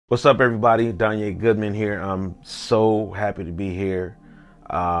What's up, everybody? Donyea Goodman here. I'm so happy to be here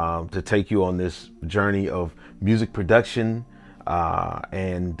to take you on this journey of music production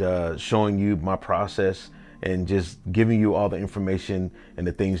and showing you my process and just giving you all the information and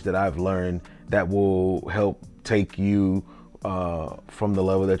the things that I've learned that will help take you from the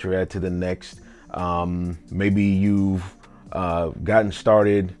level that you're at to the next. Maybe you've gotten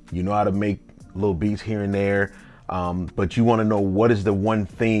started, you know how to make little beats here and there. But you want to know what is the one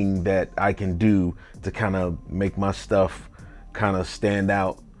thing that I can do to kind of make my stuff kind of stand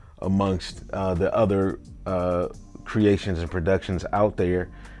out amongst the other creations and productions out there,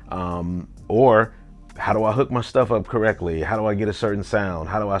 or how do I hook my stuff up correctly? How do I get a certain sound?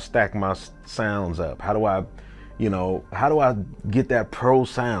 How do I stack my sounds up? How do I, how do I get that pro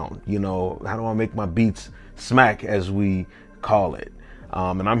sound? How do I make my beats smack, as we call it?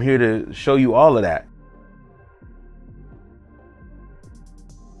 And I'm here to show you all of that.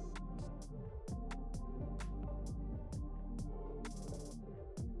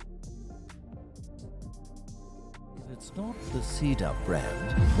 If it's not the Seed Up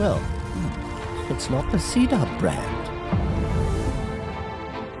brand, well, it's not the Seed Up brand.